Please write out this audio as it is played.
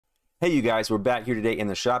Hey you guys, we're back here today in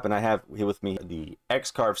the shop, and I have here with me the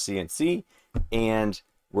X-Carve CNC, and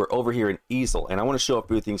we're over here in Easel, and I want to show a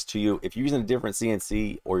few things to you. If you're using a different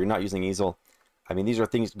CNC or you're not using Easel, I mean, these are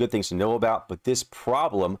good things to know about, but this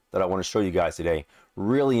problem that I want to show you guys today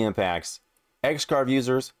really impacts X-Carve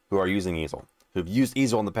users who are using Easel, who've used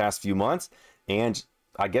Easel in the past few months, and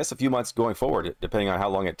I guess a few months going forward, depending on how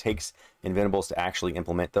long it takes Inventables to actually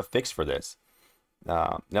implement the fix for this.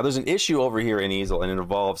 Now there's an issue over here in Easel, and it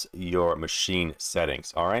involves your machine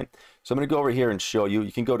settings. All right, so I'm going to go over here and show you.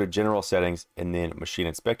 You can go to General Settings and then Machine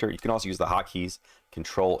Inspector. You can also use the hotkeys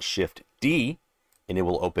Control-Shift-D, and it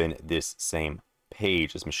will open this same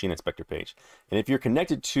page, this Machine Inspector page. And if you're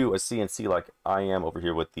connected to a CNC like I am over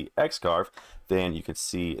here with the X-Carve, then you can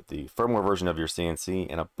see the firmware version of your CNC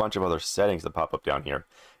and a bunch of other settings that pop up down here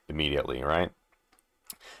immediately, right?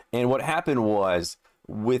 And what happened was,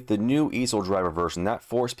 with the new Easel driver version, that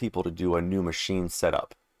forced people to do a new machine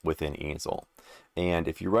setup within Easel. And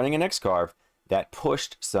if you're running an X-Carve, that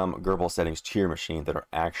pushed some 𝐭𝐫 settings to your machine that are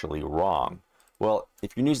actually wrong. Well,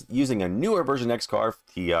 if you're using a newer version of X-Carve,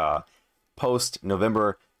 the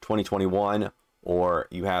post-November 2021, or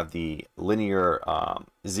you have the linear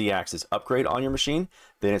Z-axis upgrade on your machine,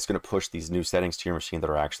 then it's going to push these new settings to your machine that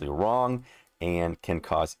are actually wrong and can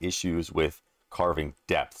cause issues with carving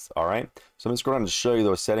depths. All right, so I'm just going to show you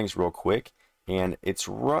those settings real quick, and it's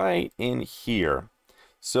right in here.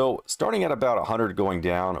 So starting at about 100 going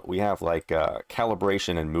down, we have like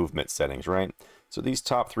calibration and movement settings, right? So these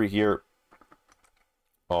top three here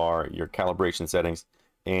are your calibration settings,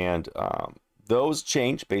 and those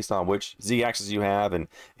change based on which Z-axis you have,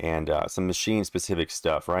 and some machine specific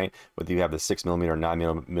stuff, right? Whether you have the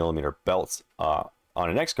 6mm, 9mm belts on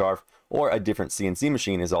an X-Carve, or a different CNC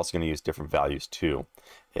machine is also going to use different values too.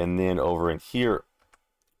 And then over in here,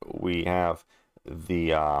 we have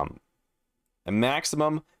the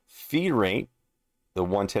maximum feed rate, the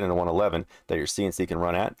 110 and the 111 that your CNC can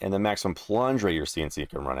run at, and the maximum plunge rate your CNC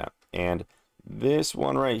can run at. And this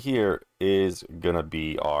one right here is going to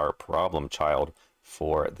be our problem child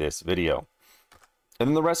for this video. And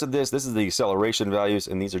then the rest of this is the acceleration values,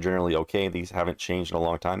 and these are generally okay. These haven't changed in a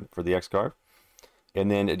long time for the X-Carve. And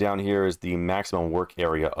then down here is the maximum work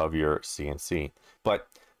area of your CNC. But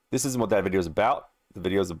this isn't what that video is about. The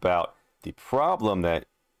video is about the problem that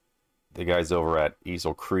the guys over at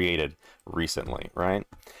Easel created recently, right?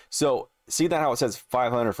 So see that how it says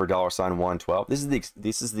 500 for $112?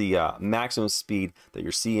 This is the maximum speed that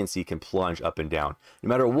your CNC can plunge up and down. No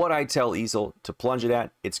matter what I tell Easel to plunge it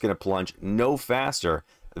at, it's going to plunge no faster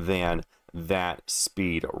than that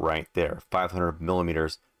speed right there, 500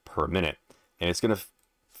 millimeters per minute. And it's going to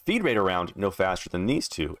feed rate around no faster than these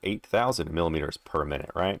two, 8,000 millimeters per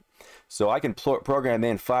minute, right? So I can program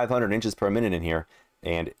in 500 inches per minute in here,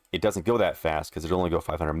 and it doesn't go that fast because it'll only go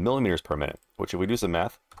 500 millimeters per minute, which if we do some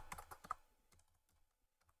math,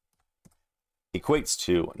 equates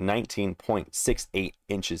to 19.68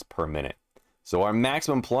 inches per minute. So our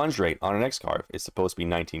maximum plunge rate on an X-Carve is supposed to be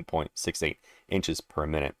 19.68 inches per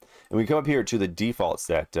minute. And we come up here to the defaults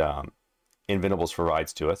that Inventables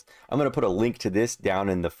provides to us. I'm going to put a link to this down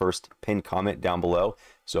in the first pinned comment down below.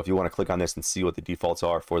 So if you want to click on this and see what the defaults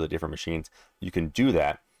are for the different machines, you can do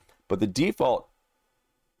that. But the default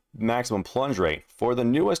maximum plunge rate for the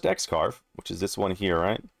newest X-Carve, which is this one here,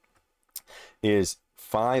 right, is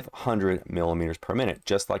 500 millimeters per minute,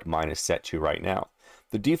 just like mine is set to right now.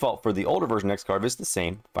 The default for the older version X-Carve is the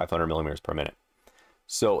same, 500 millimeters per minute.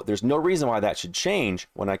 So there's no reason why that should change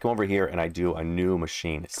when I come over here and I do a new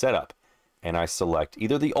machine setup. And I select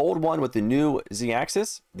either the old one with the new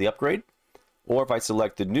Z-axis, the upgrade, or if I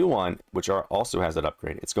select the new one, which also has that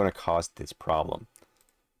upgrade, it's going to cause this problem.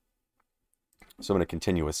 So I'm going to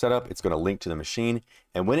continue with setup. It's going to link to the machine.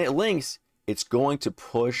 And when it links, it's going to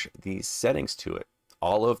push these settings to it.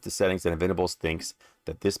 All of the settings that Inventables thinks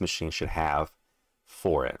that this machine should have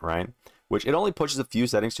for it, right? Which it only pushes a few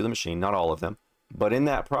settings to the machine, not all of them. But in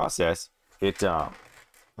that process, let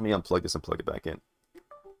me unplug this and plug it back in.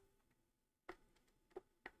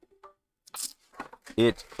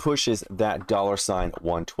 It pushes that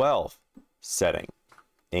 $112 setting.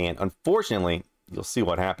 And unfortunately, you'll see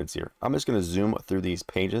what happens here. I'm just going to zoom through these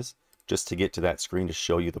pages just to get to that screen to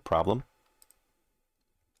show you the problem.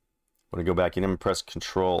 I'm going to go back in and press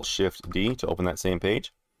Control-Shift-D to open that same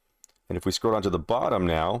page. And if we scroll down to the bottom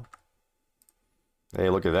now, hey,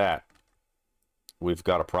 look at that. We've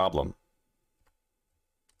got a problem.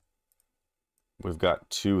 We've got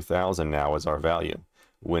 2,000 now as our value,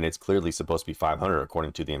 when it's clearly supposed to be 500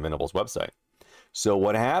 according to the Inventables website. So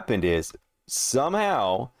what happened is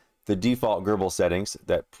somehow the default 𝐭𝐫 settings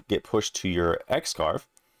that get pushed to your X-Carve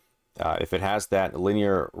if it has that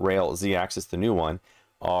linear rail z-axis, the new one,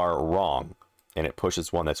 are wrong, and it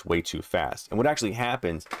pushes one that's way too fast. And what actually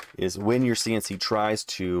happens is when your CNC tries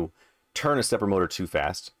to turn a stepper motor too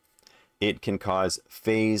fast, it can cause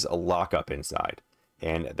phase lockup inside.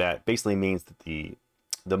 And that basically means that the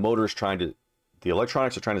motor is trying to, the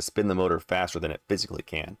electronics are trying to spin the motor faster than it physically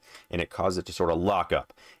can, and it causes it to sort of lock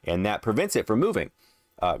up, and that prevents it from moving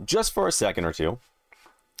just for a second or two.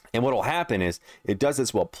 And what will happen is it does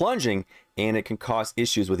this while plunging, and it can cause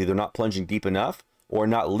issues with either not plunging deep enough or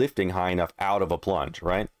not lifting high enough out of a plunge,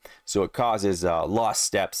 right? So it causes lost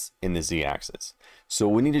steps in the z-axis. So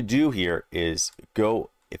what we need to do here is go,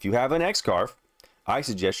 if you have an X-Carve, I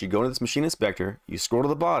suggest you go to this machine inspector, you scroll to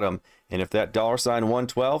the bottom, and if that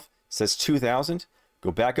 $112 says 2000,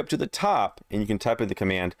 go back up to the top, and you can type in the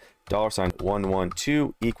command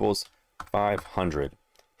 $112 equals 500.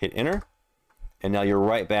 Hit enter, and now you're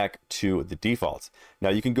right back to the defaults. Now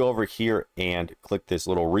you can go over here and click this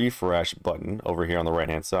little refresh button over here on the right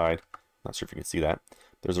hand side. Not sure if you can see that.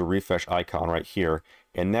 There's a refresh icon right here,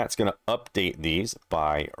 and that's going to update these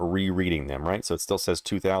by rereading them, right? So it still says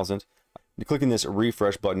 2000. You're clicking this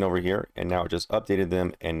refresh button over here, and now it just updated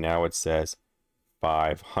them, and now it says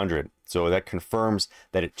 500. So that confirms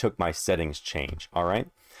that it took my settings change. All right.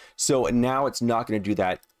 So now it's not going to do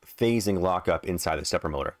that phasing lockup inside the stepper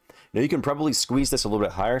motor. Now you can probably squeeze this a little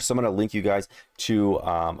bit higher. So I'm going to link you guys to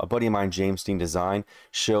a buddy of mine, James Steen Design,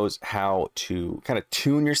 shows how to kind of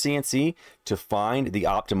tune your CNC to find the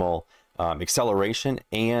optimal acceleration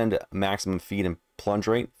and maximum feed and plunge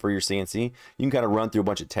rate for your CNC. You can kind of run through a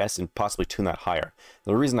bunch of tests and possibly tune that higher.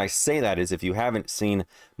 The reason I say that is if you haven't seen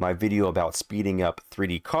my video about speeding up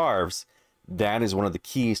 3D carves, that is one of the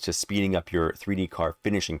keys to speeding up your 3D carve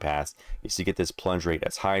finishing pass, is to get this plunge rate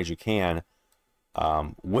as high as you can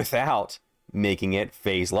without making it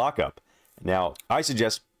phase lockup. Now, I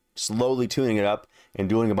suggest slowly tuning it up and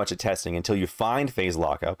doing a bunch of testing until you find phase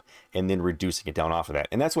lockup, and then reducing it down off of that.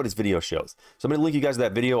 And that's what his video shows. So I'm going to link you guys to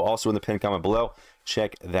that video also in the pinned comment below.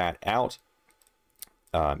 Check that out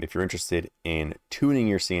if you're interested in tuning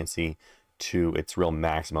your CNC to its real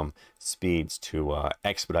maximum speeds to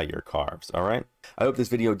expedite your carves. All right. I hope this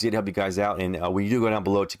video did help you guys out. And when you do go down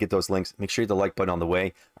below to get those links, make sure you hit the like button on the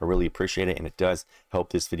way. I really appreciate it. And it does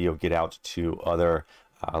help this video get out to other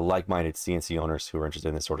like-minded CNC owners who are interested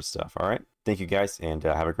in this sort of stuff. All right. Thank you guys, and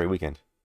have a great weekend.